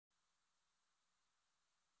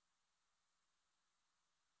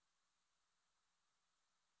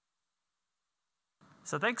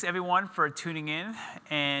So thanks everyone for tuning in.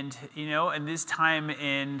 And in this time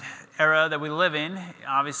and era that we live in,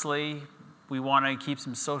 obviously we want to keep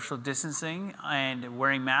some social distancing and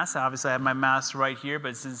wearing masks. Obviously I have my mask right here,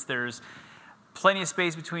 but since there's plenty of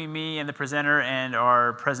space between me and the presenter and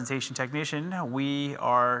our presentation technician, we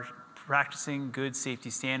are practicing good safety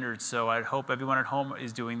standards. So I hope everyone at home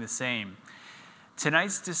is doing the same.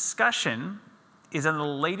 Tonight's discussion is on the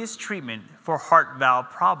latest treatment for heart valve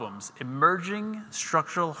problems, emerging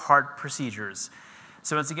structural heart procedures.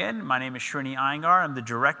 So once again, my name is Srini Iyengar. I'm the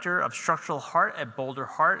Director of Structural Heart at Boulder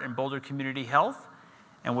Heart and Boulder Community Health.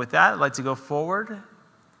 And with that, I'd like to go forward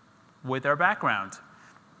with our background.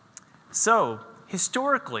 So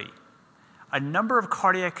historically, a number of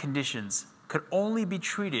cardiac conditions could only be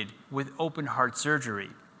treated with open heart surgery.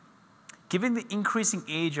 Given the increasing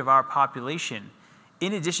age of our population,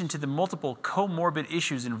 in addition to the multiple comorbid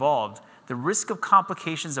issues involved, the risk of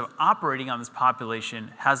complications of operating on this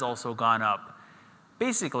population has also gone up.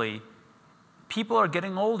 Basically, people are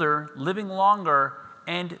getting older, living longer,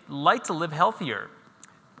 and like to live healthier.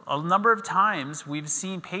 A number of times we've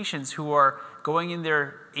seen patients who are going in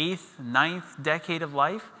their 8th, 9th decade of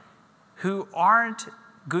life who aren't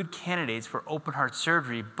good candidates for open heart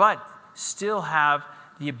surgery, but still have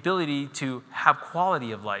the ability to have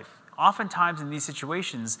quality of life. Oftentimes in these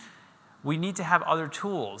situations, we need to have other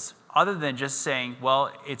tools other than just saying,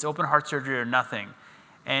 well, it's open heart surgery or nothing.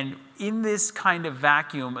 And in this kind of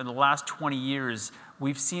vacuum in the last 20 years,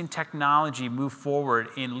 we've seen technology move forward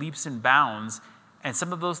in leaps and bounds, and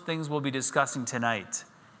some of those things we'll be discussing tonight.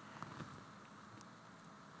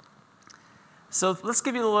 So let's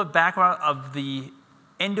give you a little background of the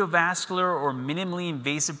endovascular or minimally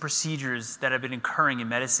invasive procedures that have been occurring in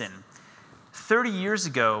medicine. 30 years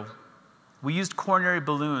ago, we used coronary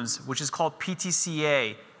balloons, which is called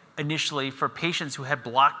PTCA, initially for patients who had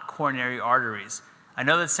blocked coronary arteries. I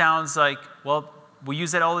know that sounds like, well, we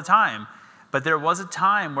use that all the time, but there was a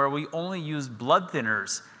time where we only used blood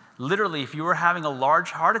thinners. Literally, if you were having a large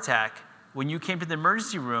heart attack, when you came to the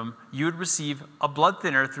emergency room, you would receive a blood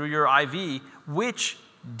thinner through your IV, which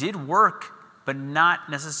did work, but not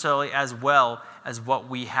necessarily as well as what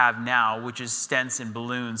we have now, which is stents and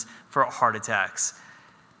balloons for heart attacks.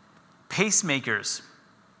 Pacemakers.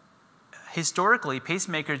 Historically,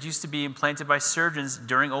 pacemakers used to be implanted by surgeons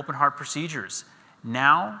during open heart procedures.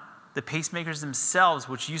 Now, the pacemakers themselves,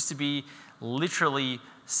 which used to be literally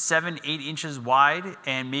 7-8 inches wide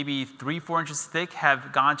and maybe 3-4 inches thick,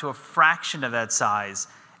 have gone to a fraction of that size,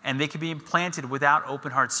 and they can be implanted without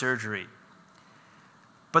open heart surgery.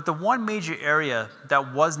 But the one major area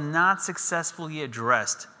that was not successfully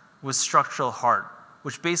addressed was structural heart,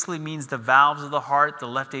 which basically means the valves of the heart, the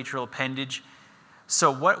left atrial appendage. So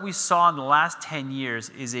what we saw in the last 10 years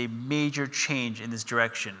is a major change in this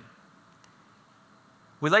direction.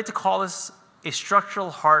 We like to call this a structural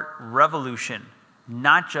heart revolution,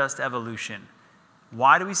 not just evolution.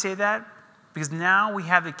 Why do we say that? Because now we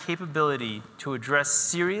have the capability to address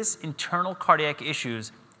serious internal cardiac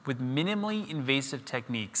issues with minimally invasive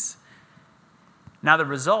techniques. Now the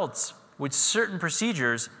results with certain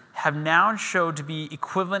procedures have now shown to be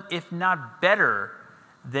equivalent, if not better,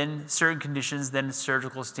 than certain conditions than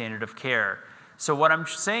surgical standard of care. So what I'm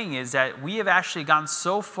saying is that we have actually gone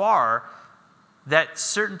so far that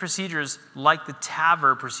certain procedures like the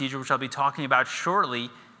TAVR procedure, which I'll be talking about shortly,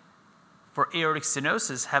 for aortic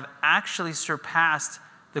stenosis have actually surpassed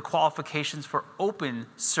the qualifications for open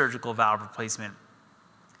surgical valve replacement.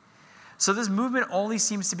 So this movement only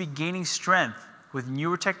seems to be gaining strength with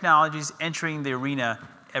newer technologies entering the arena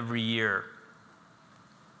every year.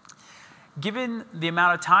 Given the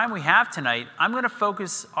amount of time we have tonight, I'm going to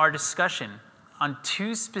focus our discussion on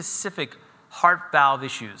two specific heart valve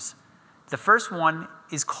issues. The first one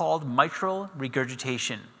is called mitral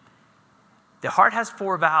regurgitation. The heart has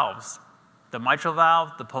 4 valves: the mitral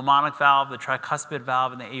valve, the pulmonic valve, the tricuspid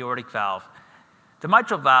valve, and the aortic valve. The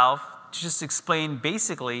mitral valve, to just explain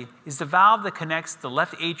basically, is the valve that connects the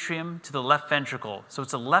left atrium to the left ventricle. So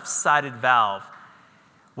it's a left-sided valve.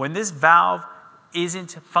 When this valve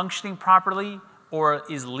isn't functioning properly or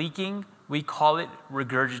is leaking, we call it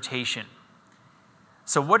regurgitation.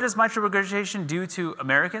 So what does mitral regurgitation do to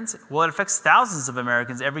Americans? Well, it affects thousands of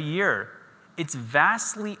Americans every year. It's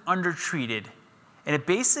vastly undertreated, and it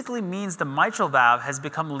basically means the mitral valve has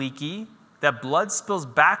become leaky, that blood spills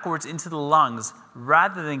backwards into the lungs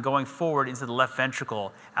rather than going forward into the left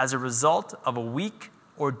ventricle as a result of a weak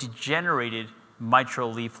or degenerated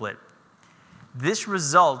mitral leaflet. This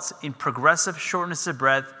results in progressive shortness of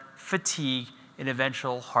breath, fatigue, and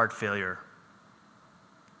eventual heart failure.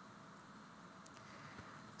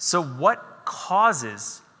 So what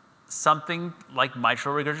causes something like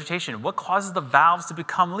mitral regurgitation. What causes the valves to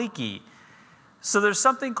become leaky? So there's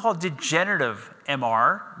something called degenerative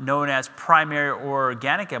MR, known as primary or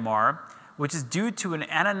organic MR, which is due to an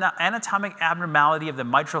anatomic abnormality of the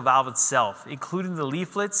mitral valve itself, including the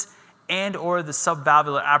leaflets and or the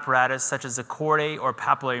subvalvular apparatus such as the chordae or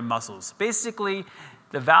papillary muscles. Basically,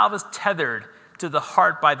 the valve is tethered to the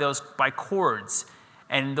heart by cords,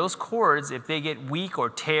 and those cords, if they get weak or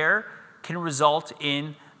tear, can result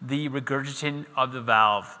in the regurgitation of the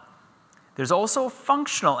valve. There's also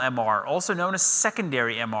functional MR, also known as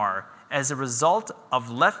secondary MR, as a result of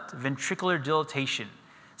left ventricular dilatation.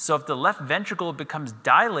 So if the left ventricle becomes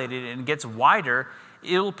dilated and gets wider,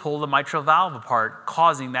 it'll pull the mitral valve apart,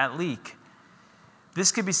 causing that leak.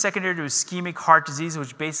 This could be secondary to ischemic heart disease,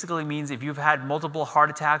 which basically means if you've had multiple heart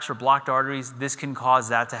attacks or blocked arteries, this can cause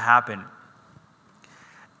that to happen.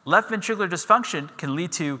 Left ventricular dysfunction can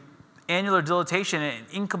lead to annular dilatation and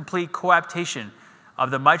incomplete coaptation of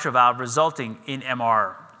the mitral valve, resulting in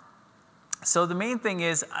MR. So the main thing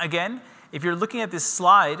is, again, if you're looking at this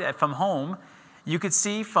slide from home, you could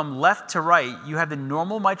see from left to right, you have the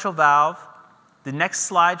normal mitral valve. The next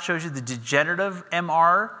slide shows you the degenerative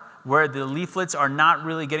MR, where the leaflets are not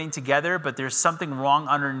really getting together, but there's something wrong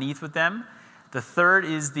underneath with them. The third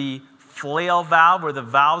is the flail valve, where the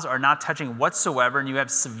valves are not touching whatsoever, and you have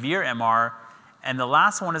severe MR. And the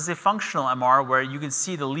last one is the functional MR, where you can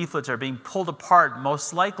see the leaflets are being pulled apart,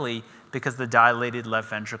 most likely because of the dilated left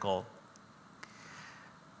ventricle.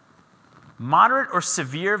 Moderate or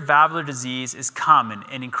severe valvular disease is common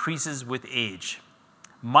and increases with age.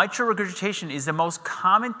 Mitral regurgitation is the most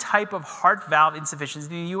common type of heart valve insufficiency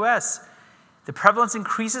in the US. The prevalence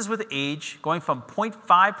increases with age, going from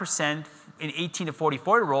 0.5% in 18 to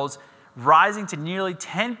 44-year-olds, rising to nearly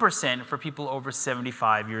 10% for people over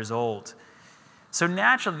 75 years old. So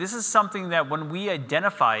naturally, this is something that when we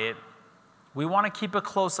identify it, we want to keep a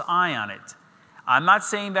close eye on it. I'm not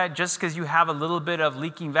saying that just because you have a little bit of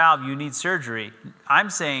leaking valve, you need surgery. I'm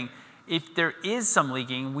saying if there is some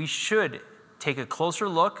leaking, we should take a closer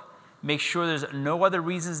look, make sure there's no other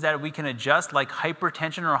reasons that we can adjust, like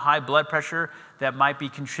hypertension or high blood pressure, that might be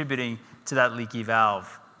contributing to that leaky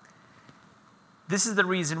valve. This is the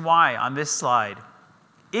reason why on this slide,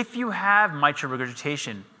 if you have mitral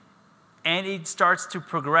regurgitation and it starts to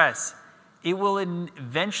progress, it will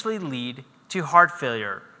eventually lead to heart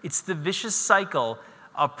failure. It's the vicious cycle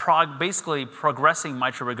of basically progressing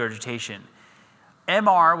mitral regurgitation.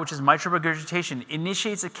 MR, which is mitral regurgitation,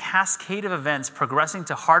 initiates a cascade of events progressing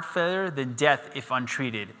to heart failure, then death if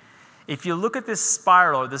untreated. If you look at this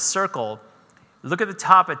spiral or this circle, look at the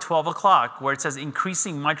top at 12 o'clock where it says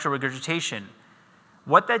increasing mitral regurgitation.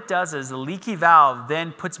 What that does is the leaky valve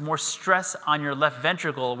then puts more stress on your left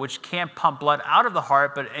ventricle, which can't pump blood out of the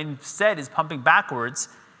heart, but instead is pumping backwards.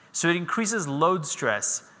 So it increases load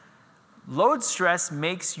stress. Load stress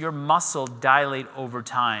makes your muscle dilate over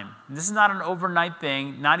time. This is not an overnight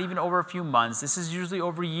thing, not even over a few months. This is usually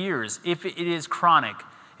over years if it is chronic.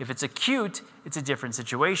 If it's acute, it's a different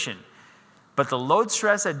situation. But the load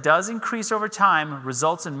stress that does increase over time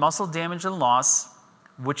results in muscle damage and loss,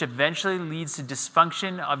 which eventually leads to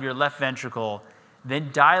dysfunction of your left ventricle,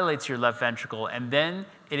 then dilates your left ventricle. And then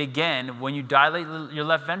it again, when you dilate your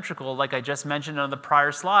left ventricle, like I just mentioned on the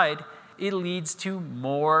prior slide, it leads to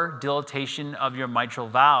more dilatation of your mitral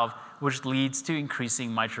valve, which leads to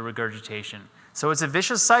increasing mitral regurgitation. So it's a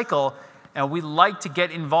vicious cycle, and we like to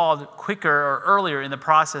get involved quicker or earlier in the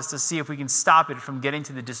process to see if we can stop it from getting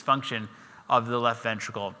to the dysfunction of the left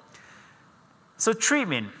ventricle. So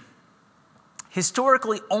treatment.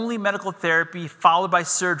 Historically, only medical therapy followed by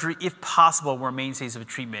surgery, if possible, were mainstays of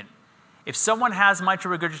treatment. If someone has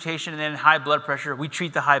mitral regurgitation and then high blood pressure, we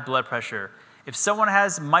treat the high blood pressure. If someone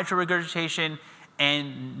has mitral regurgitation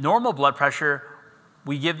and normal blood pressure,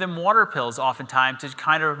 we give them water pills oftentimes to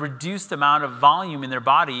kind of reduce the amount of volume in their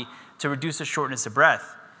body to reduce the shortness of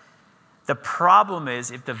breath. The problem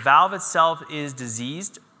is if the valve itself is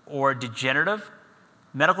diseased or degenerative,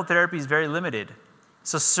 medical therapy is very limited.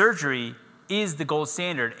 So surgery is the gold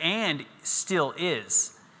standard and still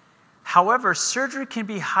is. However, surgery can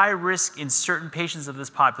be high risk in certain patients of this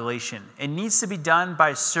population and needs to be done by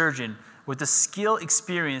a surgeon with the skill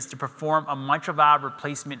experience to perform a mitral valve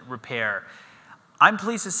replacement repair. I'm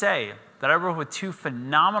pleased to say that I work with two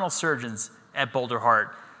phenomenal surgeons at Boulder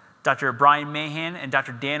Heart, Dr. Brian Mahan and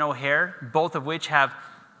Dr. Dan O'Hare, both of which have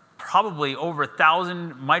probably over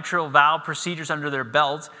 1,000 mitral valve procedures under their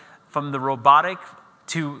belt, from the robotic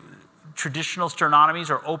to traditional sternotomies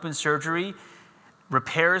or open surgery,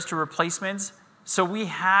 repairs to replacements. So we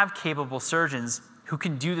have capable surgeons who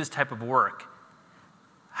can do this type of work.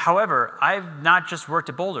 However, I've not just worked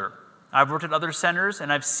at Boulder. I've worked at other centers,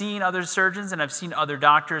 and I've seen other surgeons, and I've seen other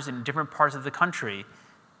doctors in different parts of the country.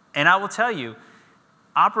 And I will tell you,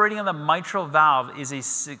 operating on the mitral valve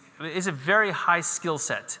is a very high skill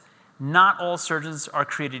set. Not all surgeons are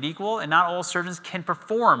created equal, and not all surgeons can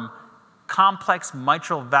perform complex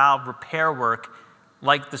mitral valve repair work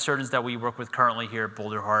like the surgeons that we work with currently here at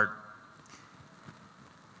Boulder Heart.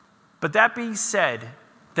 But that being said,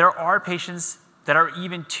 there are patients that are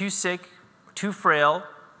even too sick, too frail,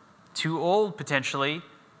 too old potentially,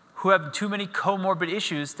 who have too many comorbid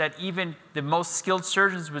issues that even the most skilled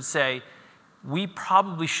surgeons would say, we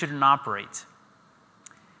probably shouldn't operate.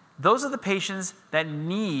 Those are the patients that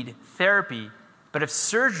need therapy, but if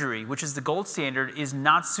surgery, which is the gold standard, is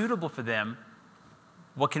not suitable for them,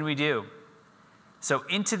 what can we do? So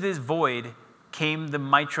into this void came the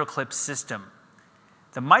MitraClip system.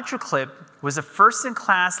 The MitraClip was a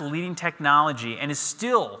first-in-class leading technology and is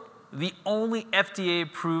still the only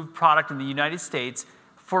FDA-approved product in the United States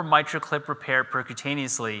for MitraClip repair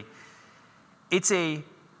percutaneously. It's a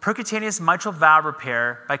percutaneous mitral valve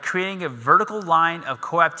repair by creating a vertical line of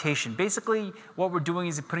coaptation. Basically, what we're doing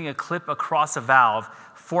is putting a clip across a valve,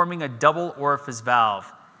 forming a double orifice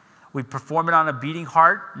valve. We perform it on a beating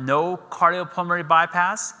heart, no cardiopulmonary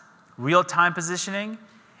bypass, real-time positioning.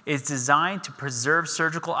 It's designed to preserve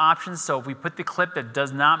surgical options, so if we put the clip, that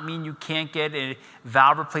does not mean you can't get a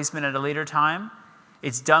valve replacement at a later time.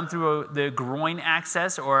 It's done through the groin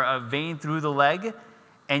access or a vein through the leg,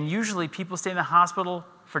 and usually people stay in the hospital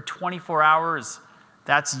for 24 hours.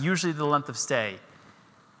 That's usually the length of stay.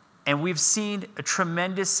 And we've seen a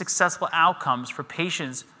tremendous successful outcomes for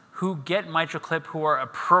patients who get MitraClip who are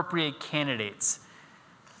appropriate candidates.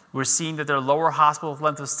 We're seeing that their lower hospital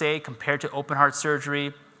length of stay compared to open heart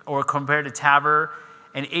surgery or compared to TAVR,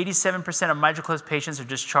 and 87% of MitraClip patients are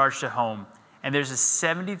discharged to home. And there's a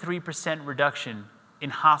 73% reduction in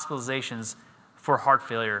hospitalizations for heart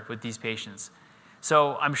failure with these patients.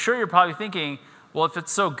 So I'm sure you're probably thinking, well, if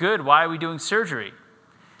it's so good, why are we doing surgery?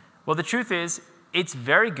 Well, the truth is, it's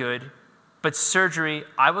very good, but surgery,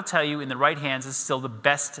 I will tell you, in the right hands is still the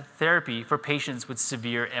best therapy for patients with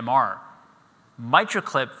severe MR.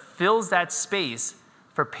 MitraClip fills that space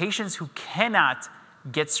for patients who cannot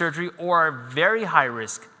get surgery or are very high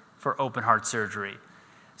risk for open heart surgery.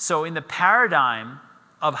 So in the paradigm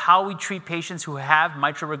of how we treat patients who have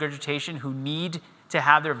mitral regurgitation, who need to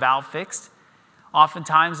have their valve fixed,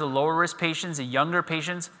 oftentimes the lower risk patients, the younger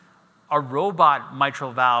patients, a robot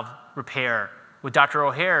mitral valve repair with Dr.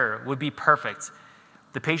 O'Hare would be perfect.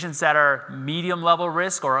 The patients that are medium level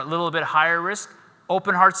risk or a little bit higher risk,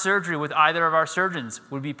 open heart surgery with either of our surgeons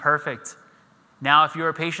would be perfect. Now, if you're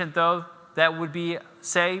a patient though, that would be,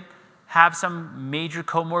 say, have some major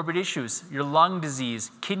comorbid issues, your lung disease,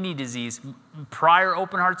 kidney disease, prior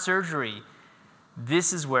open heart surgery,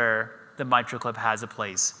 this is where the MitraClip has a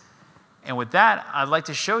place. And with that, I'd like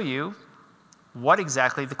to show you what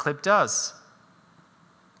exactly the clip does.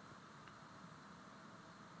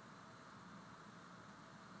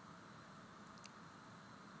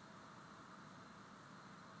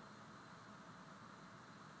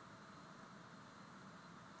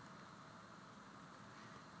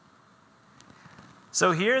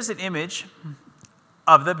 So here's an image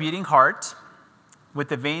of the beating heart with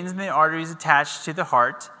the veins and the arteries attached to the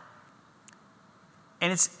heart.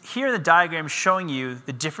 And it's here in the diagram showing you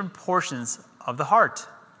the different portions of the heart.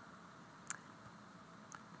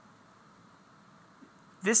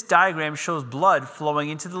 This diagram shows blood flowing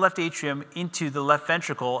into the left atrium, into the left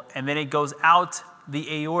ventricle, and then it goes out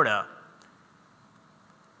the aorta.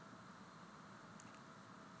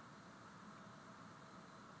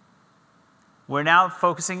 We're now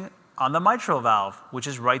focusing on the mitral valve, which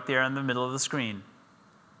is right there in the middle of the screen.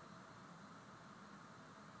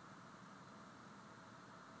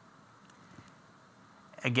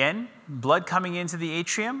 Again, blood coming into the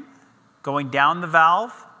atrium, going down the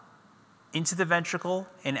valve, into the ventricle,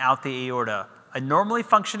 and out the aorta. A normally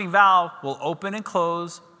functioning valve will open and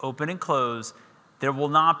close, open and close. There will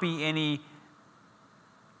not be any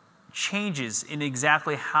changes in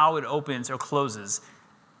exactly how it opens or closes.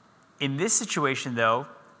 In this situation, though,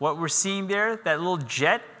 what we're seeing there, that little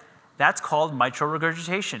jet, that's called mitral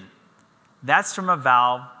regurgitation. That's from a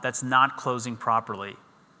valve that's not closing properly.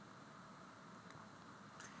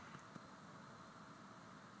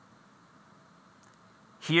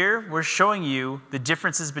 Here, we're showing you the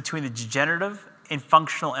differences between the degenerative and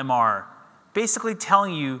functional MR, basically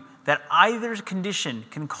telling you that either condition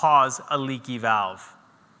can cause a leaky valve.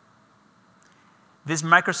 This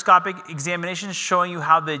microscopic examination is showing you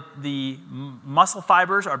how the muscle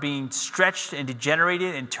fibers are being stretched and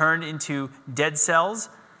degenerated and turned into dead cells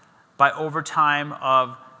by overtime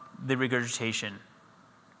of the regurgitation.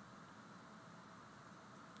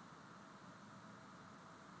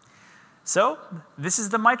 So this is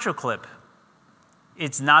the MitraClip.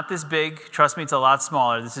 It's not this big. Trust me, it's a lot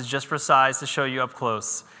smaller. This is just for size to show you up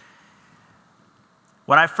close.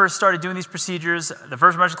 When I first started doing these procedures, the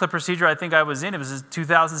first MitraClip procedure I think I was in, it was in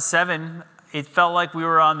 2007. It felt like we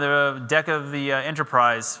were on the deck of the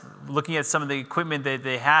Enterprise looking at some of the equipment that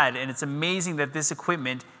they had, and it's amazing that this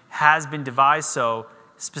equipment has been devised so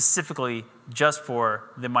specifically just for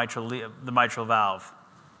the mitral valve.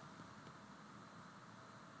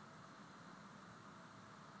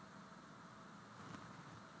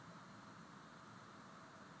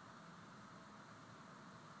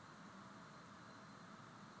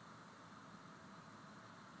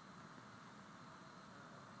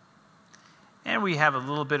 And we have a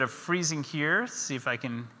little bit of freezing here. Let's see if I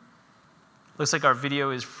can, looks like our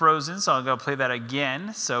video is frozen, so I'll go play that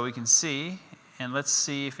again so we can see. And let's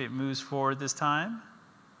see if it moves forward this time.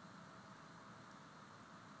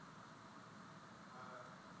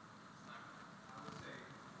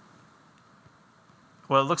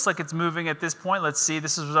 Well, it looks like it's moving at this point. Let's see,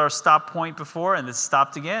 this was our stop point before, and it's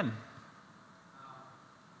stopped again.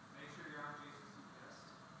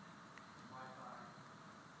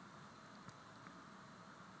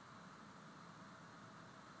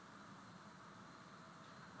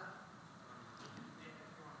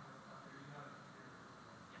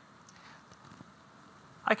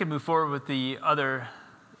 I can move forward with the other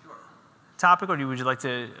topic, or would you like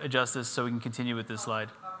to adjust this so we can continue with this slide?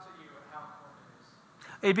 Up to you how important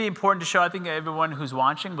it is. It'd be important to show, I think everyone who's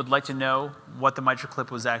watching would like to know what the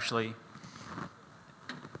MitraClip was actually.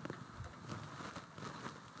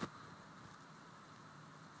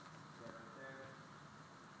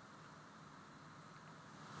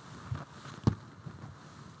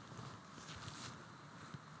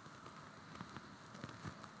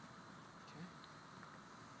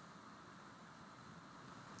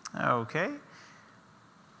 Okay.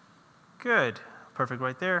 Good. Perfect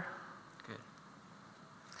right there. Good.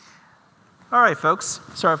 All right, folks.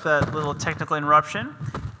 Sorry for that little technical interruption.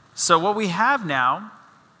 So what we have now,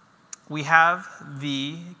 we have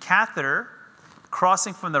the catheter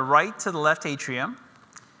crossing from the right to the left atrium.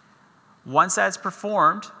 Once that's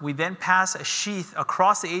performed, we then pass a sheath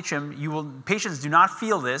across the atrium. Patients do not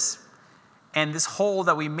feel this, and this hole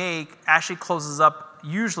that we make actually closes up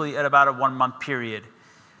usually at about a 1-month period.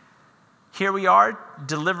 Here we are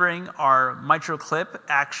delivering our MitraClip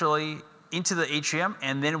actually into the atrium,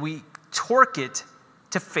 and then we torque it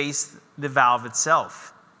to face the valve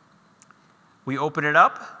itself. We open it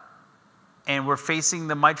up, and we're facing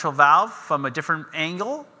the mitral valve from a different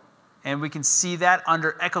angle, and we can see that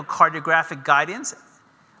under echocardiographic guidance.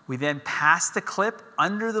 We then pass the clip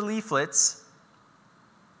under the leaflets,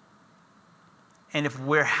 and if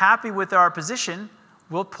we're happy with our position,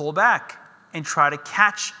 we'll pull back and try to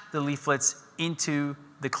catch the leaflets into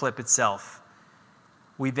the clip itself.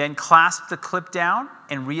 We then clasp the clip down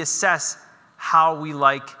and reassess how we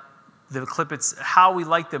like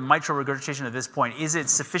the mitral regurgitation at this point. Is it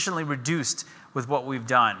sufficiently reduced with what we've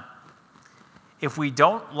done? If we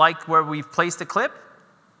don't like where we've placed the clip,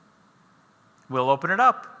 we'll open it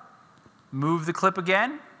up, move the clip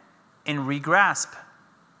again, and re-grasp.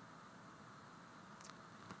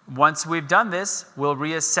 Once we've done this, we'll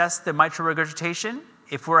reassess the mitral regurgitation.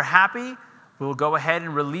 If we're happy, we'll go ahead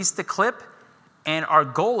and release the clip, and our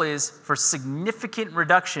goal is for significant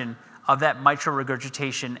reduction of that mitral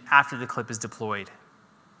regurgitation after the clip is deployed.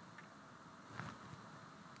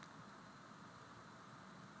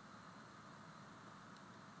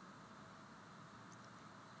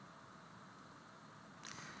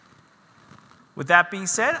 With that being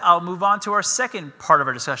said, I'll move on to our second part of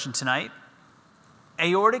our discussion tonight.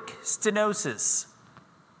 Aortic stenosis.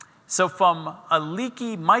 So from a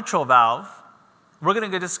leaky mitral valve, we're going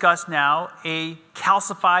to discuss now a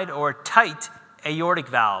calcified or tight aortic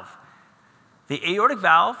valve. The aortic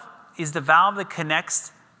valve is the valve that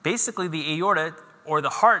connects basically the aorta or the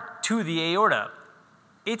heart to the aorta.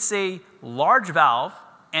 It's a large valve,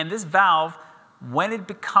 and this valve, when it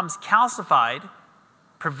becomes calcified,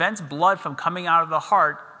 prevents blood from coming out of the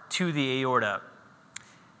heart to the aorta.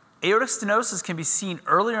 Aortic stenosis can be seen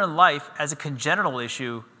earlier in life as a congenital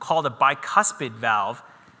issue called a bicuspid valve,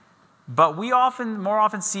 but we more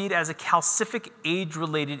often see it as a calcific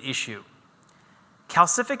age-related issue.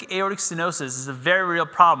 Calcific aortic stenosis is a very real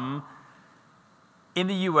problem in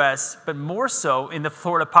the US, but more so in the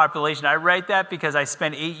Florida population. I write that because I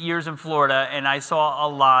spent 8 years in Florida and I saw a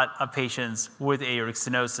lot of patients with aortic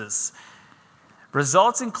stenosis.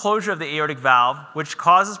 Results in closure of the aortic valve, which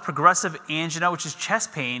causes progressive angina, which is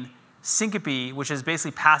chest pain, syncope, which is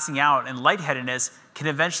basically passing out, and lightheadedness can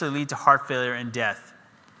eventually lead to heart failure and death.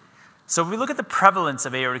 So if we look at the prevalence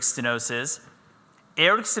of aortic stenosis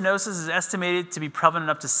is estimated to be prevalent in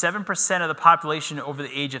up to 7% of the population over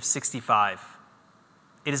the age of 65.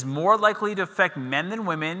 It is more likely to affect men than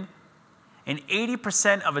women, and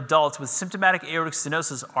 80% of adults with symptomatic aortic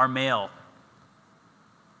stenosis are male.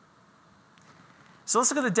 So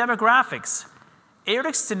let's look at the demographics.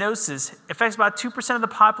 Aortic stenosis affects about 2% of the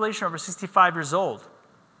population over 65 years old.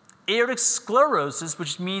 Aortic sclerosis,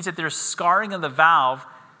 which means that there's scarring of the valve,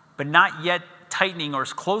 but not yet tightening or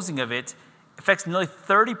closing of it, affects nearly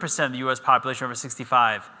 30% of the US population over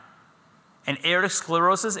 65. And aortic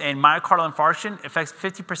sclerosis and myocardial infarction affects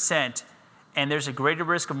 50%, and there's a greater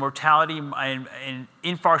risk of mortality and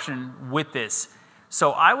infarction with this.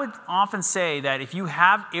 So I would often say that if you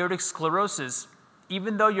have aortic sclerosis,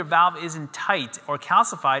 even though your valve isn't tight or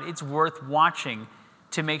calcified, it's worth watching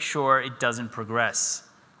to make sure it doesn't progress.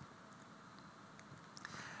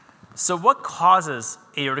 So what causes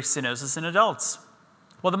aortic stenosis in adults?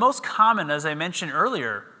 Well, the most common, as I mentioned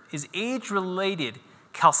earlier, is age-related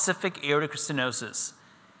calcific aortic stenosis.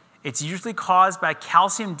 It's usually caused by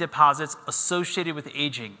calcium deposits associated with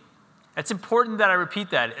aging. It's important that I repeat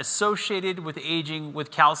that, associated with aging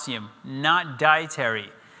with calcium, not dietary.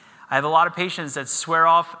 I have a lot of patients that swear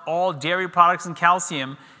off all dairy products and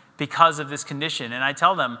calcium because of this condition. And I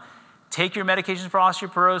tell them, take your medications for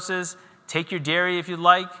osteoporosis, take your dairy if you'd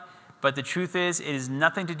like, but the truth is it has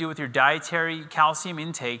nothing to do with your dietary calcium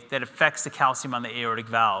intake that affects the calcium on the aortic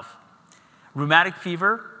valve. Rheumatic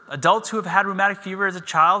fever. Adults who have had rheumatic fever as a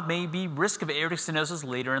child may be risk of aortic stenosis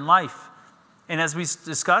later in life. And as we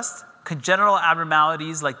discussed, congenital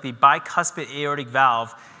abnormalities like the bicuspid aortic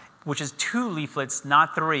valve, which is 2 leaflets,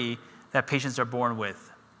 not 3, that patients are born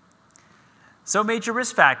with. So major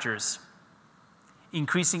risk factors: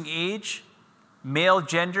 increasing age, male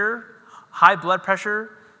gender, high blood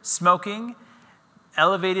pressure, smoking,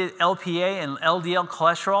 elevated LPA and LDL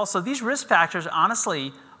cholesterol. So these risk factors,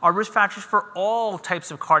 honestly, are risk factors for all types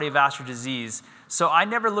of cardiovascular disease. So I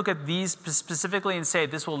never look at these specifically and say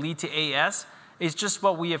this will lead to AS. It's just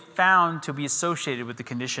what we have found to be associated with the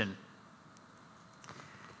condition.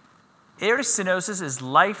 Aortic stenosis is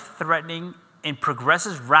life-threatening and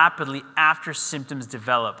progresses rapidly after symptoms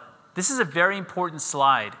develop. This is a very important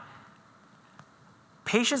slide.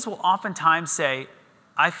 Patients will oftentimes say,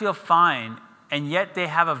 I feel fine, and yet they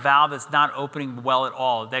have a valve that's not opening well at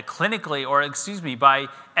all, that clinically, or by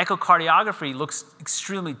echocardiography looks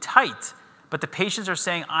extremely tight, but the patients are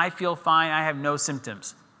saying, I feel fine, I have no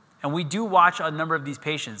symptoms. And we do watch a number of these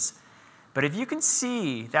patients. But if you can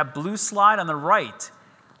see that blue slide on the right,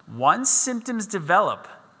 once symptoms develop,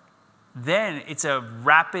 then it's a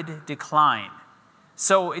rapid decline.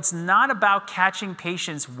 So it's not about catching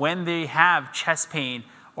patients when they have chest pain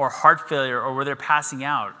or heart failure or where they're passing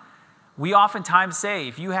out. We oftentimes say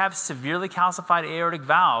if you have severely calcified aortic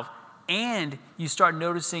valve and you start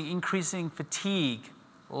noticing increasing fatigue,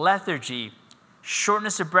 lethargy,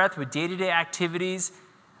 shortness of breath with day-to-day activities,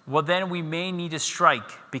 well, then we may need to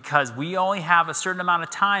strike because we only have a certain amount of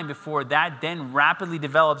time before that then rapidly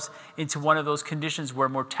develops into one of those conditions where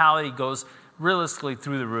mortality goes realistically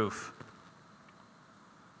through the roof.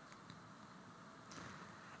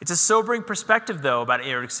 It's a sobering perspective, though, about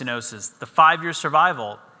aortic stenosis, the 5-year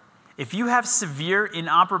survival. If you have severe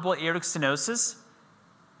inoperable aortic stenosis,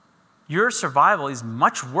 your survival is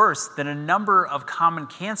much worse than a number of common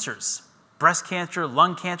cancers: breast cancer,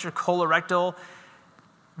 lung cancer, colorectal.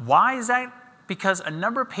 Why is that? Because a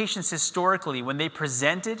number of patients historically, when they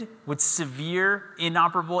presented with severe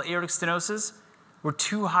inoperable aortic stenosis, were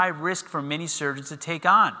too high risk for many surgeons to take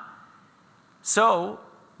on. So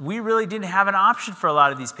we really didn't have an option for a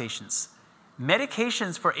lot of these patients.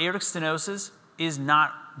 Medications for aortic stenosis is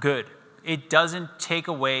not good. It doesn't take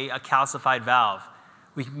away a calcified valve.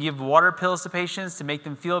 We can give water pills to patients to make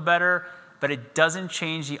them feel better, but it doesn't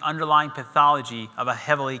change the underlying pathology of a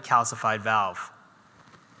heavily calcified valve.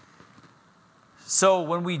 So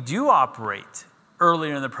when we do operate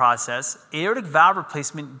earlier in the process, aortic valve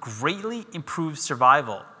replacement greatly improves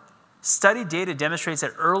survival. Study data demonstrates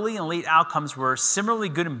that early and late outcomes were similarly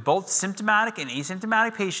good in both symptomatic and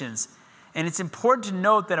asymptomatic patients. And it's important to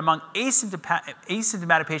note that among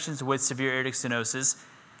asymptomatic patients with severe aortic stenosis,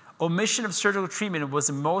 omission of surgical treatment was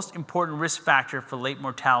the most important risk factor for late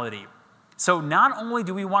mortality. So not only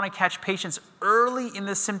do we want to catch patients early in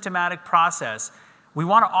the symptomatic process, we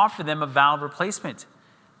want to offer them a valve replacement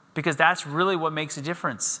because that's really what makes a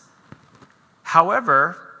difference.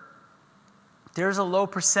 However, there's a low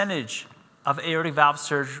percentage of aortic valve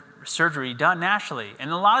surgery done nationally.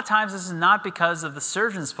 And a lot of times this is not because of the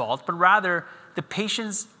surgeon's fault, but rather the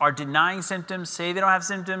patients are denying symptoms, say they don't have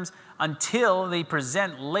symptoms, until they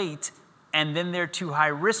present late, and then they're too high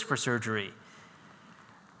risk for surgery.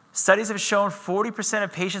 Studies have shown 40%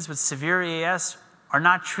 of patients with severe AS are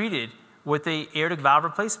not treated with an aortic valve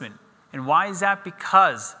replacement. And why is that?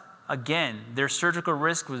 Because, again, their surgical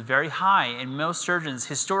risk was very high, and most surgeons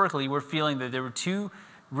historically were feeling that they were too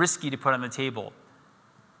risky to put on the table.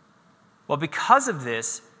 Well, because of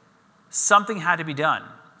this, something had to be done.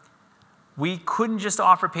 We couldn't just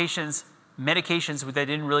offer patients medications that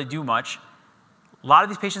didn't really do much. A lot of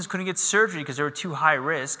these patients couldn't get surgery because they were too high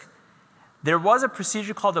risk. There was a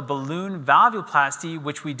procedure called a balloon valvuloplasty,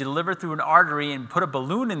 which we delivered through an artery and put a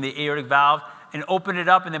balloon in the aortic valve and opened it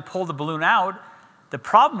up and then pulled the balloon out. The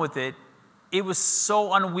problem with it, it was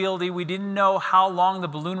so unwieldy. We didn't know how long the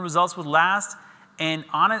balloon results would last. And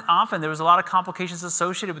often there was a lot of complications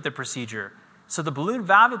associated with the procedure. So the balloon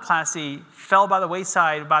valvuloplasty fell by the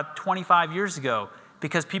wayside about 25 years ago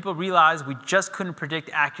because people realized we just couldn't predict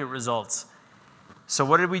accurate results. So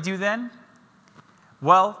what did we do then?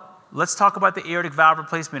 Well, let's talk about the aortic valve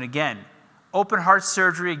replacement again. Open heart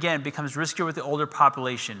surgery, again, becomes riskier with the older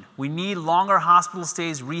population. We need longer hospital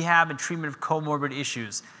stays, rehab, and treatment of comorbid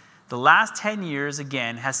issues. The last 10 years,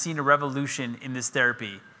 again, has seen a revolution in this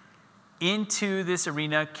therapy. Into this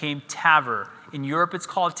arena came TAVR. In Europe, it's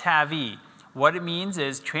called TAVI. What it means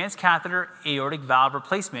is transcatheter aortic valve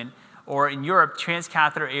replacement, or in Europe,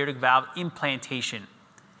 transcatheter aortic valve implantation.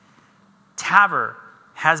 TAVR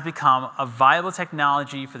has become a viable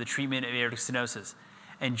technology for the treatment of aortic stenosis.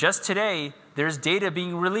 And just today, there's data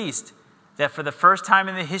being released that for the first time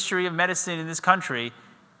in the history of medicine in this country,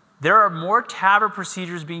 there are more TAVR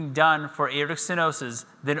procedures being done for aortic stenosis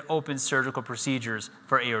than open surgical procedures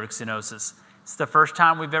for aortic stenosis. It's the first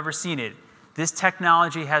time we've ever seen it. This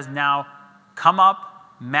technology has now come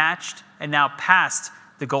up, matched, and now passed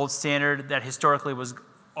the gold standard that historically was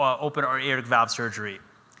open or aortic valve surgery.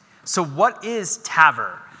 So what is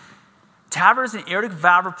TAVR? TAVR is an aortic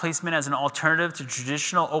valve replacement as an alternative to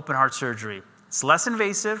traditional open heart surgery. It's less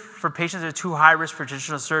invasive for patients that are too high risk for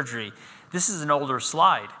traditional surgery. This is an older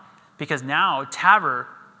slide because now TAVR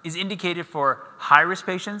is indicated for high-risk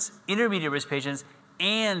patients, intermediate-risk patients,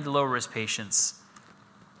 and low-risk patients.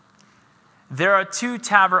 There are two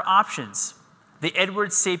TAVR options, the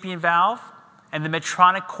Edwards sapien valve and the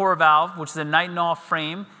Medtronic core valve, which is a nitinol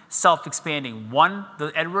frame, self-expanding. One,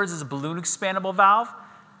 the Edwards is a balloon expandable valve.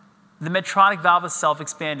 The Medtronic valve is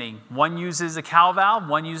self-expanding. One uses a cow valve,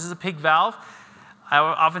 one uses a pig valve. I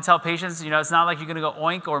often tell patients, it's not like you're going to go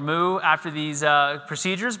oink or moo after these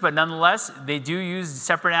procedures, but nonetheless, they do use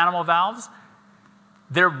separate animal valves.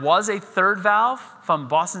 There was a third valve from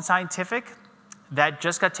Boston Scientific that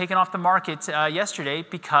just got taken off the market yesterday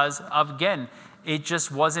because of, again, it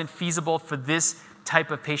just wasn't feasible for this type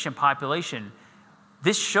of patient population.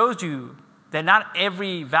 This shows you that not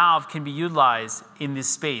every valve can be utilized in this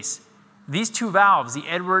space. These two valves, the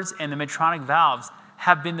Edwards and the Medtronic valves,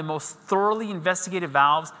 have been the most thoroughly investigated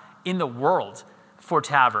valves in the world for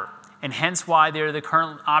TAVR, and hence why they're the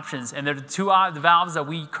current options, and they're the two the valves that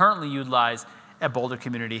we currently utilize at Boulder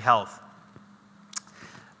Community Health.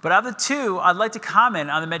 But out of the two, I'd like to comment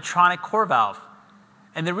on the Medtronic core valve.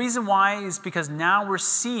 And the reason why is because now we're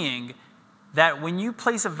seeing that when you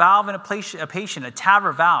place a valve in a patient, a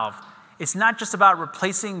TAVR valve, it's not just about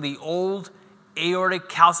replacing the old aortic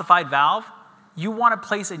calcified valve. You want to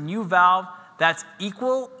place a new valve that's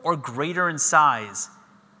equal or greater in size.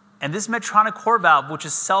 And this Medtronic core valve, which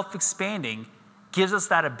is self-expanding, gives us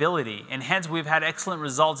that ability. And hence, we've had excellent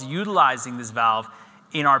results utilizing this valve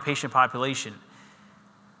in our patient population.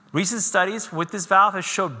 Recent studies with this valve have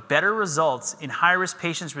showed better results in high-risk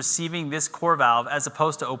patients receiving this core valve as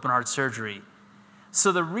opposed to open heart surgery.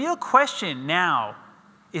 So the real question now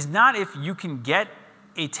is not if you can get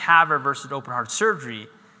a TAVR versus open heart surgery,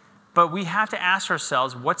 but we have to ask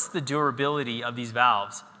ourselves, what's the durability of these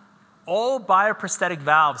valves? All bioprosthetic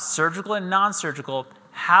valves, surgical and non-surgical,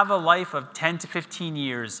 have a life of 10 to 15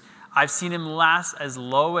 years. I've seen them last as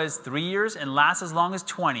low as 3 years and last as long as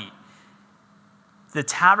 20. The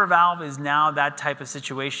TAVR valve is now that type of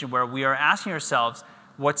situation where we are asking ourselves,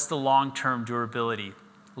 what's the long-term durability?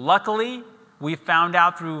 Luckily, we found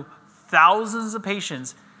out through thousands of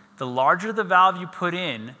patients, the larger the valve you put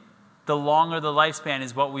in, the longer the lifespan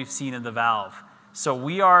is what we've seen in the valve. So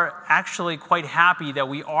we are actually quite happy that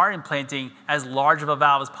we are implanting as large of a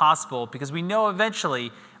valve as possible because we know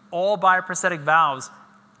eventually all bioprosthetic valves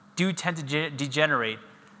do tend to degenerate.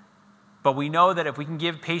 But we know that if we can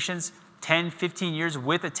give patients 10, 15 years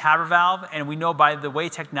with a TAVR valve, and we know by the way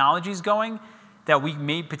technology is going, that we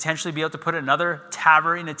may potentially be able to put another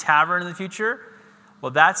TAVR in a TAVR in the future,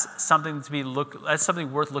 well, that's something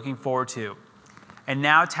worth looking forward to. And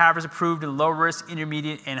now TAVR is approved in low risk,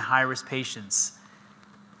 intermediate, and high risk patients.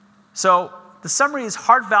 So the summary is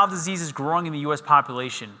heart valve disease is growing in the U.S.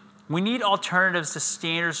 population. We need alternatives to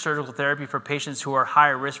standard surgical therapy for patients who are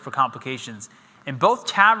higher risk for complications. And both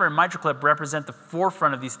TAVR and MitraClip represent the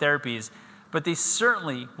forefront of these therapies, but they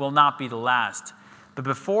certainly will not be the last. But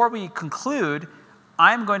before we conclude,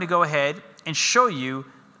 I'm going to go ahead and show you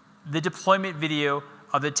the deployment video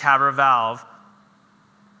of the TAVR valve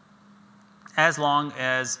as long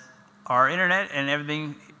as our internet and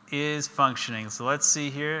everything is functioning. So let's see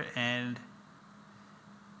here. And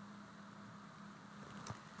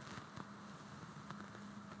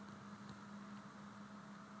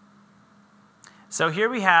so here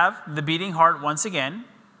we have the beating heart once again.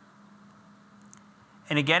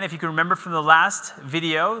 And again, if you can remember from the last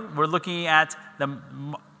video, we're looking at the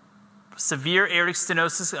severe aortic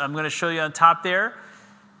stenosis. I'm going to show you on top there.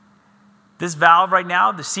 This valve right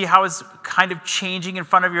now, to see how it's kind of changing in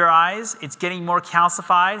front of your eyes. It's getting more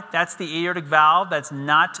calcified. That's the aortic valve that's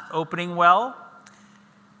not opening well.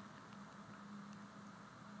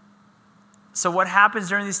 So what happens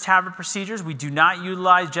during these TAVR procedures? We do not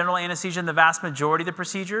utilize general anesthesia in the vast majority of the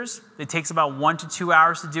procedures. It takes about 1 to 2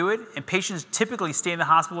 hours to do it, and patients typically stay in the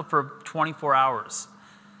hospital for 24 hours.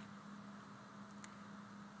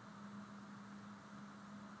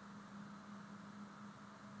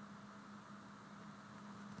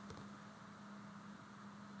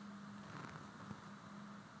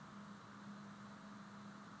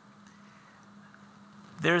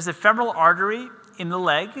 There's a femoral artery in the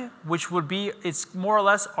leg, which would be, it's more or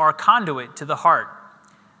less our conduit to the heart.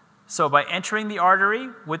 So by entering the artery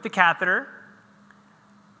with the catheter,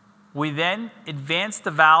 we then advance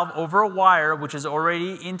the valve over a wire, which is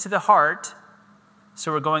already into the heart.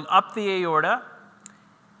 So we're going up the aorta.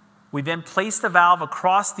 We then place the valve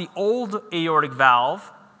across the old aortic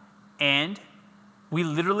valve, and we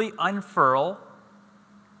literally unfurl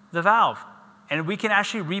the valve. And we can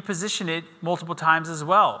actually reposition it multiple times as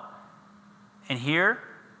well. And here,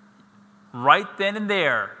 right then and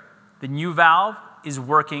there, the new valve is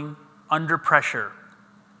working under pressure.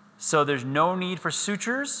 So there's no need for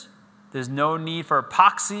sutures. There's no need for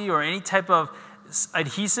epoxy or any type of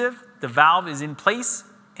adhesive. The valve is in place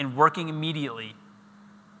and working immediately.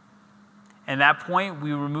 And at that point,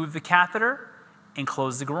 we remove the catheter and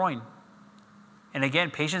close the groin. And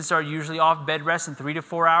again, patients are usually off bed rest in 3 to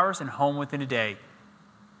 4 hours and home within a day.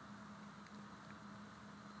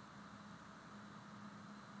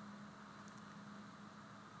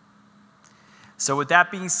 So with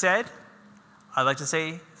that being said, I'd like to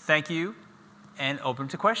say thank you and open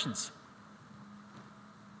to questions.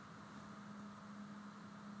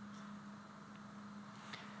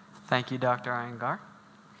 Thank you, Dr. Iyengar.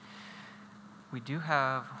 We do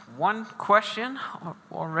have one question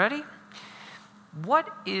already. What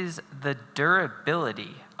is the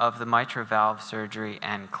durability of the mitral valve surgery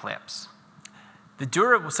and clips?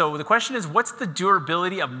 So the question is, what's the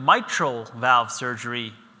durability of mitral valve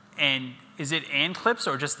surgery? And is it and clips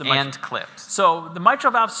or just the mitral? And clips. So the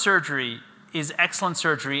mitral valve surgery is excellent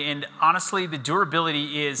surgery. And honestly, the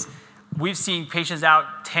durability is, we've seen patients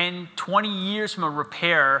out 10, 20 years from a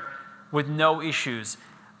repair with no issues.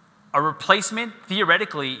 A replacement,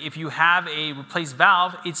 theoretically, if you have a replaced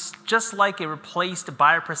valve, it's just like a replaced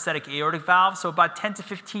bioprosthetic aortic valve. So about 10 to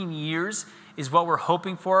 15 years is what we're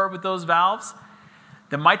hoping for with those valves.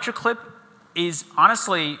 The MitraClip is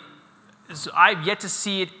honestly, I've yet to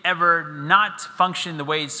see it ever not function the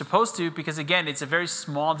way it's supposed to, because again, it's a very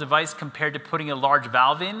small device compared to putting a large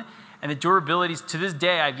valve in. And the durability, to this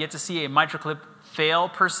day, I've yet to see a MitraClip fail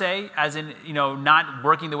per se, as in, not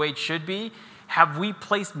working the way it should be. Have we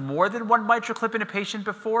placed more than one MitraClip in a patient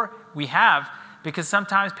before? We have, because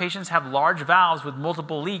sometimes patients have large valves with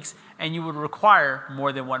multiple leaks, and you would require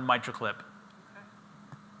more than one MitraClip.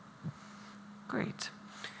 Great.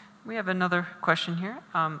 We have another question here.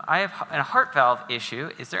 I have a heart valve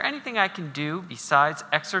issue. Is there anything I can do besides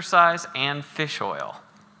exercise and fish oil?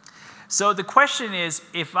 So the question is,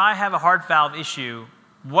 if I have a heart valve issue,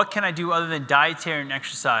 what can I do other than dietary and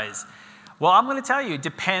exercise? Well, I'm going to tell you, it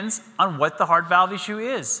depends on what the heart valve issue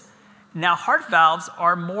is. Now, heart valves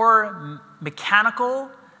are more mechanical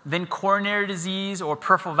than coronary disease or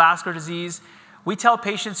peripheral vascular disease. We tell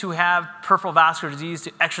patients who have peripheral vascular disease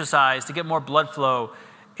to exercise, to get more blood flow.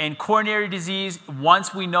 And coronary disease,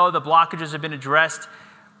 once we know the blockages have been addressed,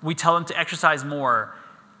 we tell them to exercise more.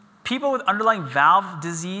 People with underlying valve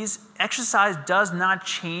disease, exercise does not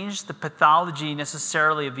change the pathology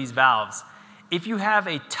necessarily of these valves. If you have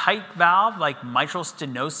a tight valve like mitral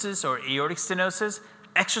stenosis or aortic stenosis,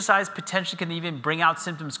 exercise potentially can even bring out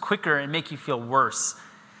symptoms quicker and make you feel worse.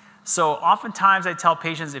 So oftentimes I tell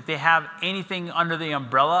patients if they have anything under the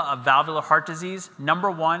umbrella of valvular heart disease, number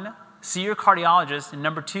one, see your cardiologist, and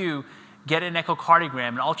number two, get an echocardiogram,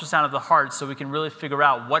 an ultrasound of the heart, so we can really figure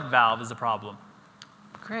out what valve is the problem.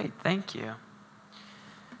 Great, thank you.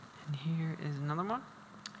 And here is another one.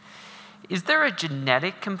 Is there a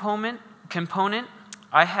genetic component?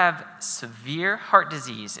 I have severe heart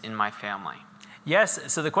disease in my family.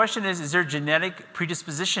 Yes, so the question is there genetic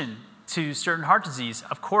predisposition to certain heart disease?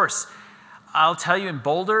 Of course. I'll tell you in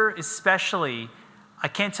Boulder especially, I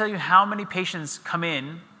can't tell you how many patients come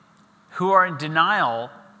in who are in denial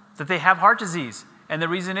that they have heart disease. And the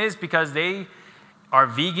reason is because they are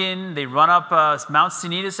vegan, they run up Mount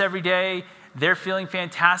Sinitas every day, they're feeling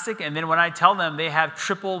fantastic, and then when I tell them they have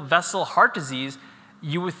triple vessel heart disease,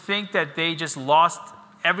 you would think that they just lost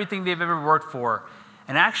everything they've ever worked for.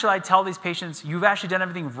 And actually I tell these patients, you've actually done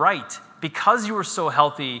everything right. Because you were so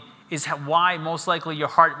healthy is why most likely your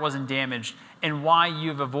heart wasn't damaged and why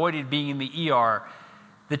you've avoided being in the ER.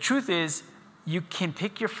 The truth is, you can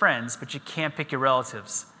pick your friends, but you can't pick your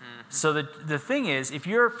relatives. So the thing is, if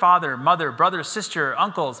your father, mother, brother, sister,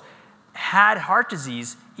 uncles had heart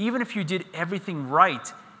disease, even if you did everything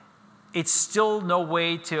right, it's still no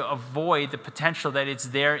way to avoid the potential that it's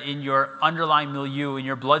there in your underlying milieu, in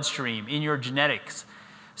your bloodstream, in your genetics.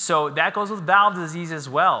 So that goes with valve disease as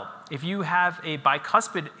well. If you have a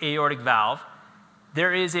bicuspid aortic valve,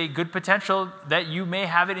 there is a good potential that you may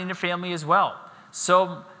have it in your family as well.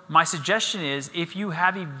 So my suggestion is if you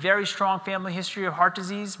have a very strong family history of heart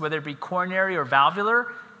disease, whether it be coronary or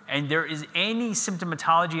valvular, and there is any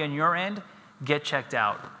symptomatology on your end, get checked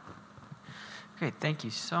out. Great, thank you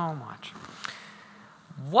so much.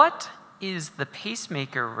 What is the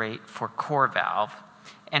pacemaker rate for core valve,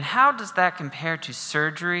 and how does that compare to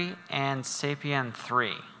surgery and SAPIEN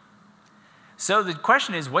 3? So the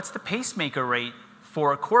question is, what's the pacemaker rate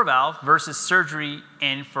for a core valve versus surgery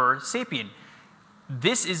and for SAPIEN?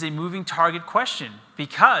 This is a moving target question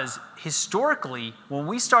because historically, when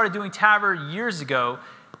we started doing TAVR years ago,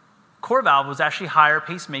 core valve was actually higher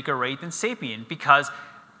pacemaker rate than SAPIEN because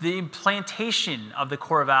the implantation of the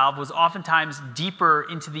core valve was oftentimes deeper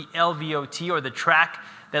into the LVOT or the track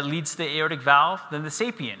that leads to the aortic valve than the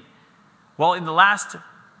SAPIEN. Well, in the last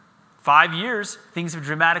 5 years, things have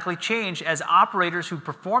dramatically changed as operators who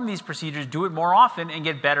perform these procedures do it more often and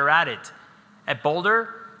get better at it. At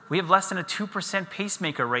Boulder, we have less than a 2%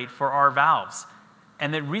 pacemaker rate for our valves.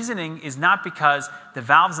 And the reasoning is not because the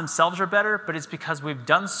valves themselves are better, but it's because we've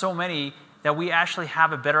done so many that we actually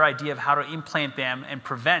have a better idea of how to implant them and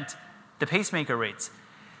prevent the pacemaker rates.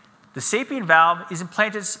 The SAPIEN valve is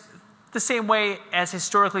implanted the same way as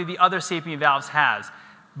historically the other SAPIEN valves has.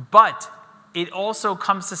 But it also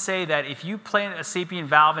comes to say that if you plant a SAPIEN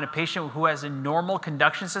valve in a patient who has a normal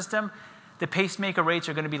conduction system, the pacemaker rates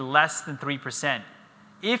are going to be less than 3%.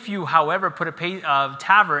 If you, however, put a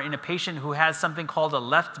TAVR in a patient who has something called a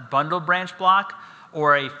left bundle branch block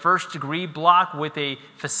or a first-degree block with a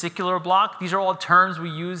fascicular block, these are all terms we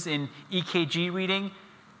use in EKG reading,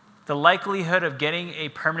 the likelihood of getting a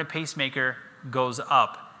permanent pacemaker goes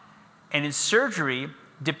up. And in surgery,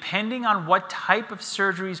 depending on what type of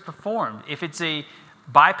surgery is performed, if it's a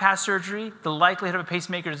bypass surgery, the likelihood of a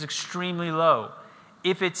pacemaker is extremely low.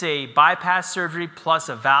 If it's a bypass surgery plus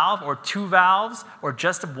a valve or two valves or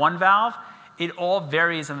just one valve, it all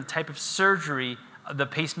varies on the type of surgery, the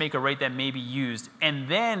pacemaker rate that may be used. And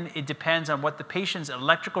then it depends on what the patient's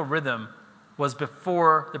electrical rhythm was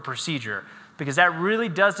before the procedure, because that really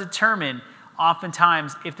does determine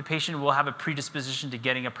oftentimes if the patient will have a predisposition to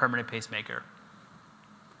getting a permanent pacemaker.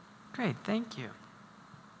 Great, thank you.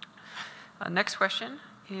 Next question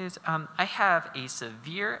is, I have a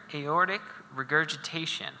severe aortic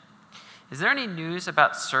regurgitation. Is there any news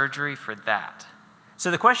about surgery for that?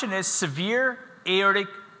 So the question is severe aortic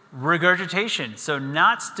regurgitation, so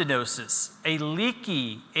not stenosis, a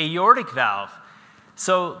leaky aortic valve.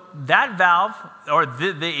 So that valve, or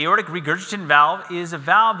the aortic regurgitant valve, is a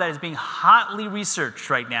valve that is being hotly researched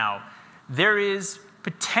right now. There is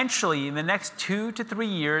potentially, in the next 2 to 3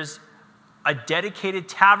 years, a dedicated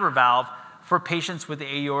TAVR valve for patients with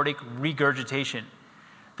aortic regurgitation.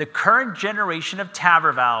 The current generation of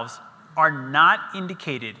TAVR valves are not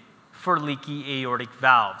indicated for leaky aortic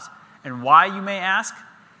valves. And why, you may ask?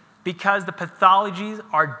 Because the pathologies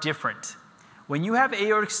are different. When you have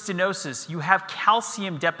aortic stenosis, you have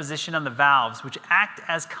calcium deposition on the valves, which act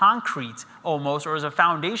as concrete almost, or as a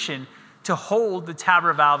foundation to hold the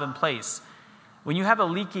TAVR valve in place. When you have a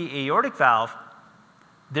leaky aortic valve,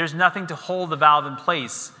 there's nothing to hold the valve in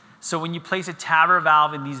place. So when you place a TAVR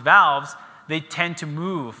valve in these valves, they tend to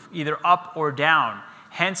move either up or down.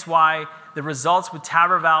 Hence why the results with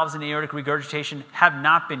TAVR valves and aortic regurgitation have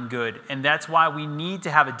not been good. And that's why we need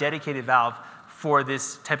to have a dedicated valve for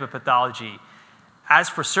this type of pathology. As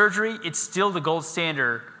for surgery, it's still the gold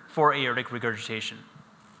standard for aortic regurgitation.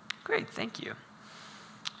 Great, thank you.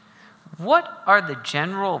 What are the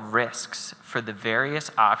general risks for the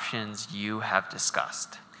various options you have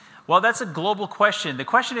discussed? Well, that's a global question. The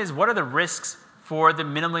question is, what are the risks for the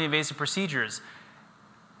minimally invasive procedures?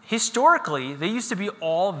 Historically, they used to be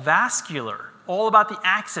all vascular, all about the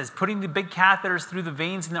access, putting the big catheters through the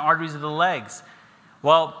veins and the arteries of the legs.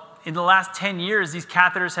 Well, in the last 10 years, these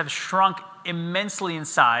catheters have shrunk immensely in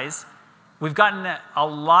size. We've gotten a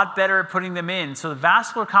lot better at putting them in. So the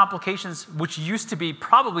vascular complications, which used to be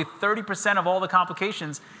probably 30% of all the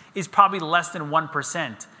complications, is probably less than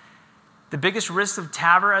 1%. The biggest risk of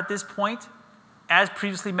TAVR at this point, as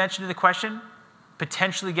previously mentioned in the question,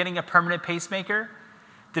 potentially getting a permanent pacemaker.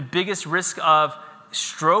 The biggest risk of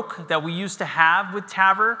stroke that we used to have with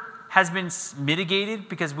TAVR has been mitigated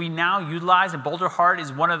because we now utilize, and Boulder Heart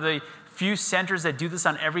is one of the few centers that do this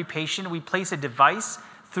on every patient. We place a device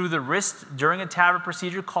through the wrist during a TAVR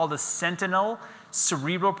procedure called a Sentinel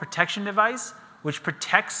cerebral protection device, which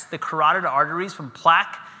protects the carotid arteries from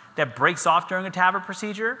plaque that breaks off during a TAVR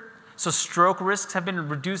procedure. So stroke risks have been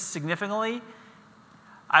reduced significantly.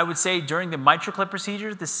 I would say during the MitraClip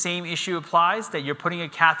procedure, the same issue applies, that you're putting a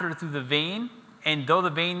catheter through the vein, and though the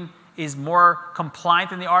vein is more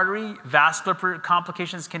compliant than the artery, vascular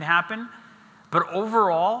complications can happen. But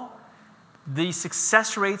overall, the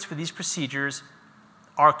success rates for these procedures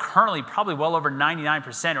are currently probably well over 99%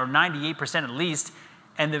 or 98% at least,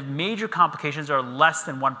 and the major complications are less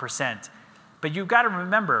than 1%. But you've got to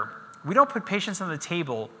remember, we don't put patients on the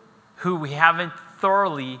table who we haven't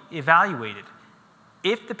thoroughly evaluated.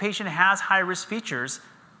 If the patient has high-risk features,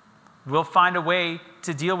 we'll find a way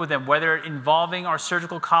to deal with them, whether involving our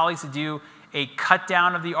surgical colleagues to do a cut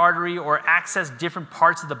down of the artery or access different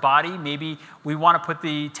parts of the body. Maybe we want to put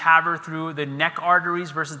the TAVR through the neck arteries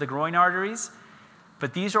versus the groin arteries.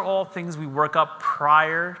 But these are all things we work up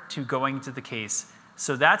prior to going to the case.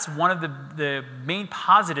 So that's one of the main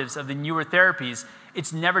positives of the newer therapies.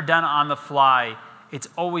 It's never done on the fly. It's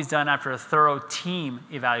always done after a thorough team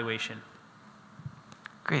evaluation.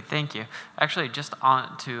 Great, thank you. Actually, just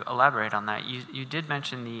to elaborate on that, you did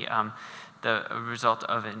mention the result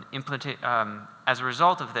of an as a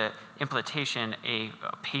result of the implantation, a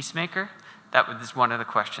pacemaker. That was one of the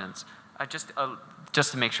questions.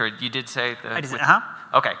 Just to make sure, you did say that. I did.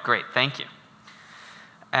 Okay, great, thank you.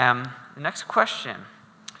 The next question: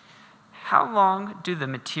 how long do the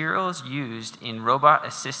materials used in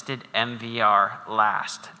robot-assisted MVR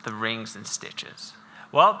last? The rings and stitches.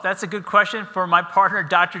 Well, that's a good question for my partner,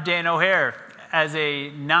 Dr. Dan O'Hare. As a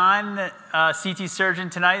non-CT surgeon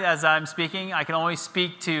tonight, as I'm speaking, I can only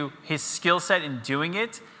speak to his skill set in doing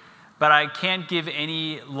it, but I can't give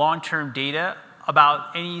any long-term data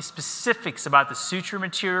about any specifics about the suture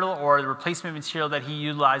material or the replacement material that he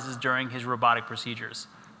utilizes during his robotic procedures.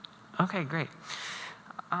 Okay, great.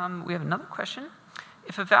 We have another question.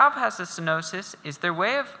 If a valve has a stenosis, is there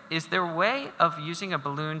a way of using a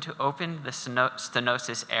balloon to open the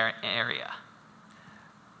stenosis area?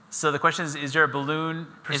 So the question is there a balloon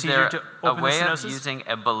procedure to open the stenosis? Is there a way of using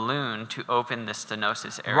a balloon to open the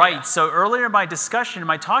stenosis area? Right. So earlier in my discussion, in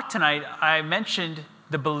my talk tonight, I mentioned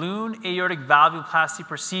the balloon aortic valvuloplasty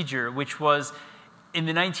procedure, which was in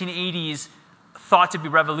the 1980s thought to be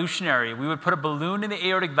revolutionary. We would put a balloon in the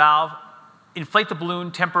aortic valve, inflate the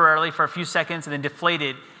balloon temporarily for a few seconds, and then deflate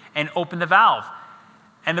it and open the valve.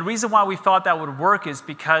 And the reason why we thought that would work is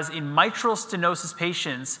because in mitral stenosis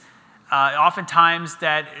patients, oftentimes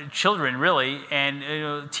that children really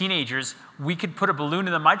and teenagers, we could put a balloon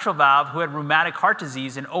in the mitral valve who had rheumatic heart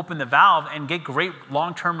disease and open the valve and get great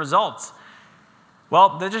long-term results.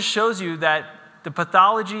 Well, that just shows you that the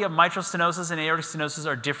pathology of mitral stenosis and aortic stenosis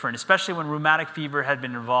are different, especially when rheumatic fever had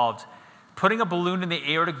been involved. Putting a balloon in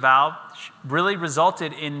the aortic valve really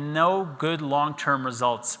resulted in no good long-term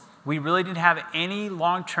results. We really didn't have any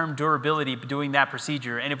long-term durability doing that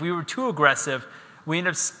procedure. And if we were too aggressive, we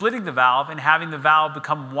ended up splitting the valve and having the valve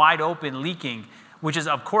become wide open, leaking, which is,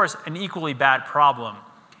 of course, an equally bad problem.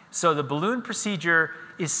 So the balloon procedure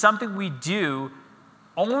is something we do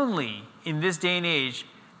only in this day and age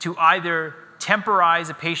to either temporize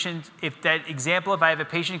a patient. If I have a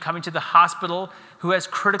patient coming to the hospital who has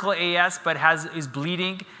critical AS but is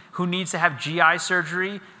bleeding, who needs to have GI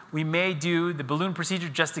surgery, we may do the balloon procedure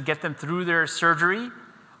just to get them through their surgery.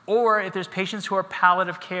 Or if there's patients who are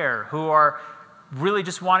palliative care, who are really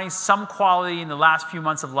just wanting some quality in the last few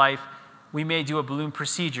months of life, we may do a balloon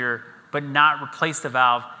procedure, but not replace the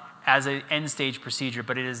valve as an end-stage procedure.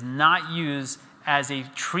 But it is not used as a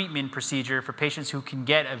treatment procedure for patients who can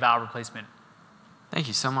get a valve replacement. Thank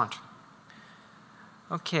you so much.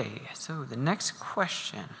 Okay, so the next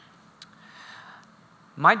question.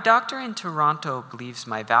 My doctor in Toronto believes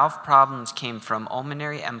my valve problems came from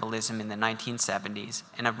pulmonary embolism in the 1970s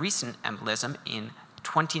and a recent embolism in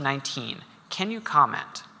 2019. Can you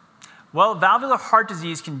comment? Well, valvular heart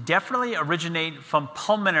disease can definitely originate from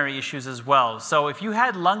pulmonary issues as well. So if you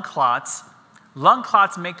had lung clots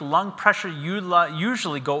make lung pressure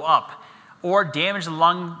usually go up or damage the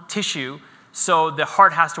lung tissue, so the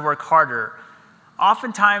heart has to work harder.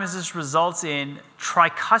 Oftentimes, this results in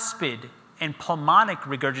tricuspid and pulmonic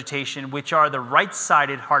regurgitation, which are the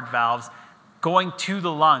right-sided heart valves, going to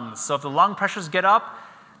the lungs. So if the lung pressures get up,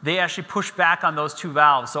 they actually push back on those two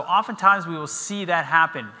valves. So oftentimes, we will see that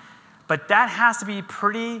happen. But that has to be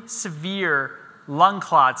pretty severe lung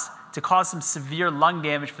clots to cause some severe lung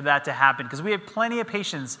damage for that to happen, because we have plenty of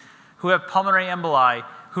patients who have pulmonary emboli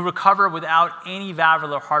who recover without any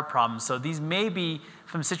valvular heart problems. So these may be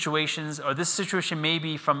from situations, or this situation may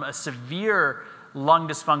be from a severe lung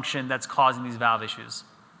dysfunction that's causing these valve issues.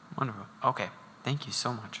 Wonderful. Okay, thank you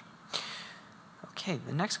so much. Okay,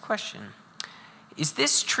 the next question. Is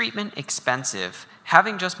this treatment expensive?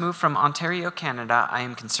 Having just moved from Ontario, Canada, I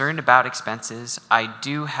am concerned about expenses. I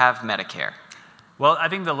do have Medicare. Well, I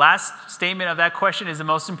think the last statement of that question is the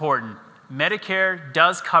most important. Medicare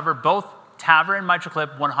does cover both TAVR and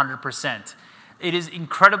MitraClip 100%. It is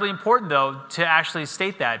incredibly important, though, to actually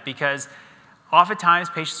state that, because oftentimes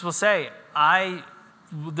patients will say,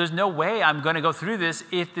 there's no way I'm going to go through this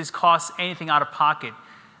if this costs anything out of pocket.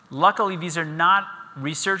 Luckily, these are not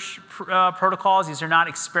research protocols. These are not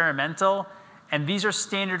experimental. And these are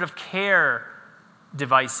standard of care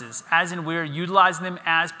devices, as in we're utilizing them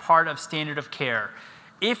as part of standard of care.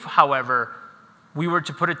 If, however, we were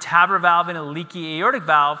to put a TAVR valve in a leaky aortic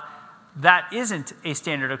valve, that isn't a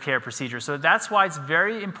standard of care procedure. So that's why it's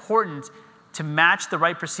very important to match the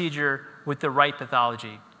right procedure with the right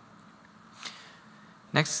pathology.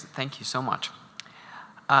 Next, thank you so much.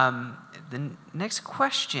 The next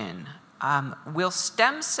question. Will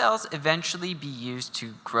stem cells eventually be used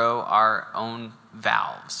to grow our own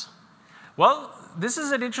valves? Well, this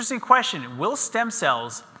is an interesting question. Will stem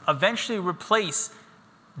cells eventually replace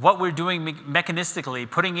what we're doing mechanistically,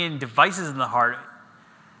 putting in devices in the heart?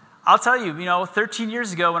 I'll tell you, 13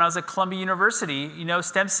 years ago when I was at Columbia University,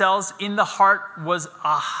 stem cells in the heart was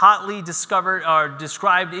a hotly discovered or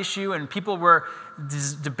described issue, and people were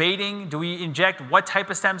debating, do we inject what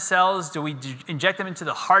type of stem cells? Do we inject them into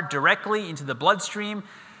the heart directly, into the bloodstream?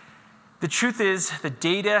 The truth is, the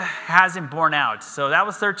data hasn't borne out. So that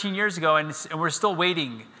was 13 years ago, and we're still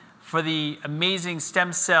waiting for the amazing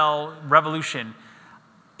stem cell revolution.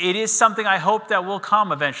 It is something I hope that will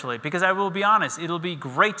come eventually, because I will be honest, it'll be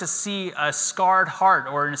great to see a scarred heart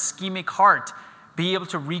or an ischemic heart be able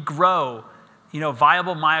to regrow,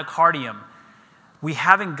 viable myocardium. We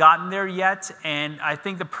haven't gotten there yet, and I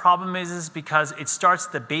think the problem is because it starts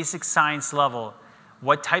at the basic science level.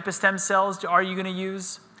 What type of stem cells are you going to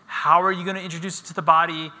use? How are you going to introduce it to the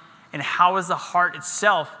body? And how is the heart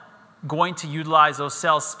itself going to utilize those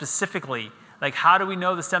cells specifically? Like, how do we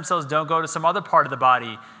know the stem cells don't go to some other part of the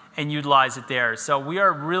body and utilize it there? So we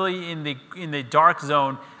are really in the dark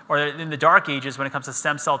zone, or in the dark ages when it comes to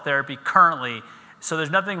stem cell therapy currently. So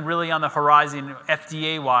there's nothing really on the horizon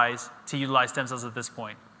FDA-wise to utilize stem cells at this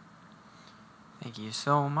point. Thank you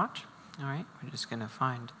so much. All right, we're just going to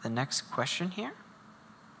find the next question here.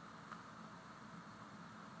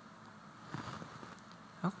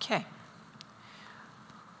 Okay.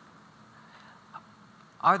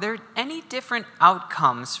 Are there any different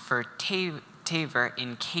outcomes for TAVR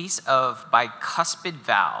in case of bicuspid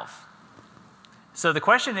valve? So the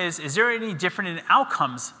question is there any different in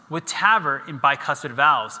outcomes with TAVR in bicuspid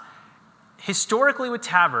valves? Historically with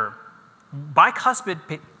TAVR,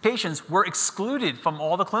 bicuspid patients were excluded from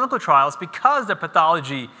all the clinical trials because the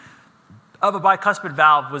pathology of a bicuspid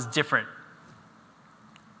valve was different.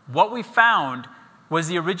 What we found was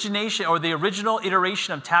the original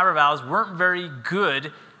iteration of TAVR valves weren't very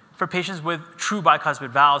good for patients with true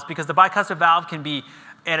bicuspid valves, because the bicuspid valve can be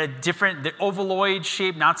at the ovaloid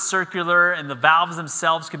shape, not circular, and the valves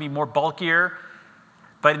themselves can be more bulkier.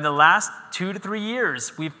 But in the last 2 to 3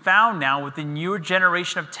 years, we've found now with the newer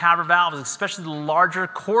generation of TAVR valves, especially the larger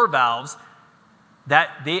core valves,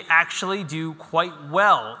 that they actually do quite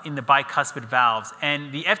well in the bicuspid valves.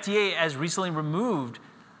 And the FDA has recently removed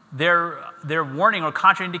their warning or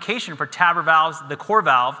contraindication for TAVR valves, the core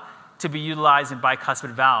valve, to be utilized in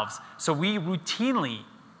bicuspid valves. So we routinely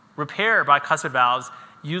repair bicuspid valves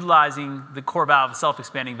utilizing the core valve,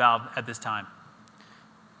 self-expanding valve at this time.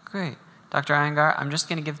 Great. Dr. Iyengar, I'm just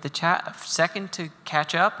going to give the chat a second to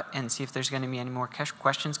catch up and see if there's going to be any more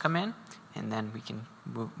questions come in, and then we can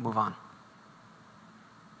move on.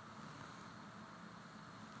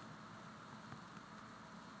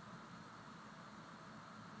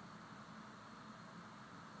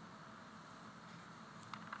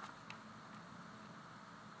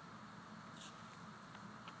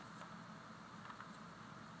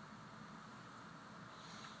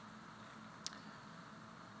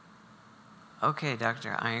 Okay,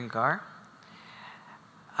 Dr. Iyengar.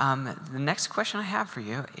 The next question I have for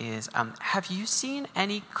you is, have you seen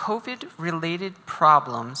any COVID-related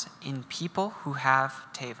problems in people who have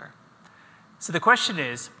TAVR? So the question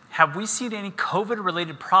is, have we seen any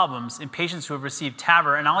COVID-related problems in patients who have received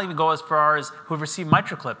TAVR? And I'll even go as far as who have received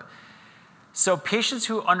MitraClip. So patients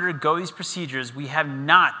who undergo these procedures, we have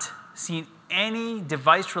not seen any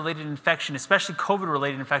device-related infection, especially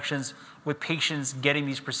COVID-related infections, with patients getting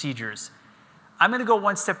these procedures. I'm going to go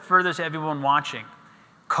one step further to everyone watching.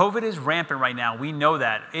 COVID is rampant right now. We know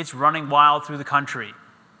that. It's running wild through the country.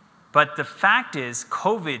 But the fact is,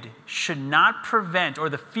 COVID should not prevent, or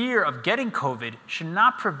the fear of getting COVID should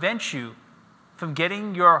not prevent you from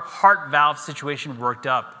getting your heart valve situation worked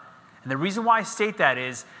up. And the reason why I state that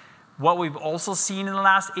is what we've also seen in the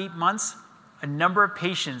last 8 months, a number of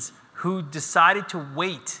patients who decided to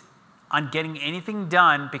wait on getting anything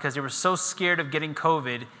done because they were so scared of getting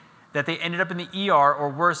COVID that they ended up in the ER, or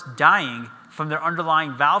worse, dying from their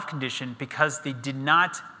underlying valve condition because they did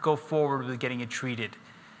not go forward with getting it treated.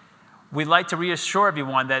 We'd like to reassure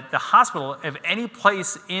everyone that the hospital, if any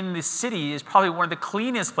place in the city, is probably one of the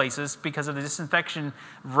cleanest places because of the disinfection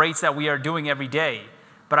rates that we are doing every day.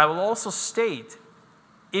 But I will also state,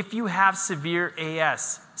 if you have severe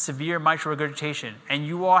AS, severe mitral regurgitation, and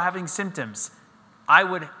you are having symptoms, I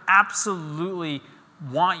would absolutely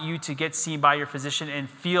want you to get seen by your physician and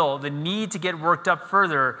feel the need to get worked up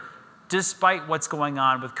further despite what's going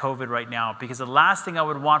on with COVID right now. Because the last thing I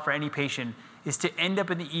would want for any patient is to end up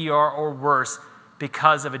in the ER or worse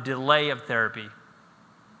because of a delay of therapy.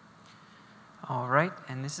 All right,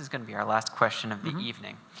 and this is going to be our last question of the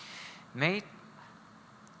evening. May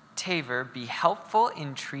TAVR be helpful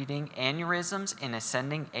in treating aneurysms in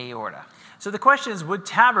ascending aorta? So the question is, would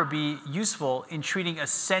TAVR be useful in treating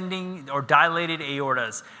ascending or dilated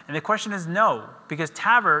aortas? And the question is no, because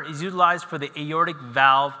TAVR is utilized for the aortic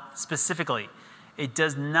valve specifically. It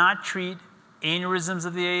does not treat aneurysms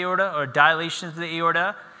of the aorta or dilations of the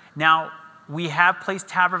aorta. Now, we have placed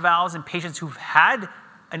TAVR valves in patients who've had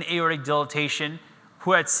an aortic dilatation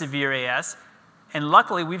who had severe AS. And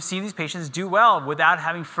luckily, we've seen these patients do well without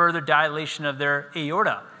having further dilation of their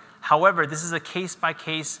aorta. However, this is a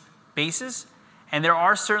case-by-case basis, and there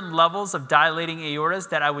are certain levels of dilating aortas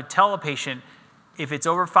that I would tell a patient, if it's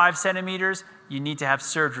over 5 centimeters, you need to have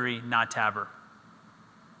surgery, not TAVR.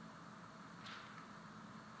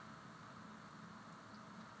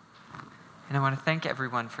 And I want to thank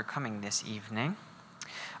everyone for coming this evening.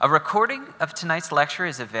 A recording of tonight's lecture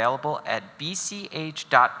is available at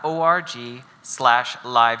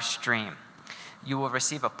bch.org/livestream. You will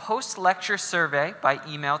receive a post-lecture survey by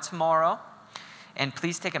email tomorrow. And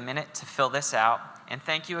please take a minute to fill this out. And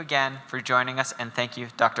thank you again for joining us. And thank you,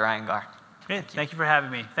 Dr. Iyengar. Thank you for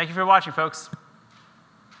having me. Thank you for watching, folks.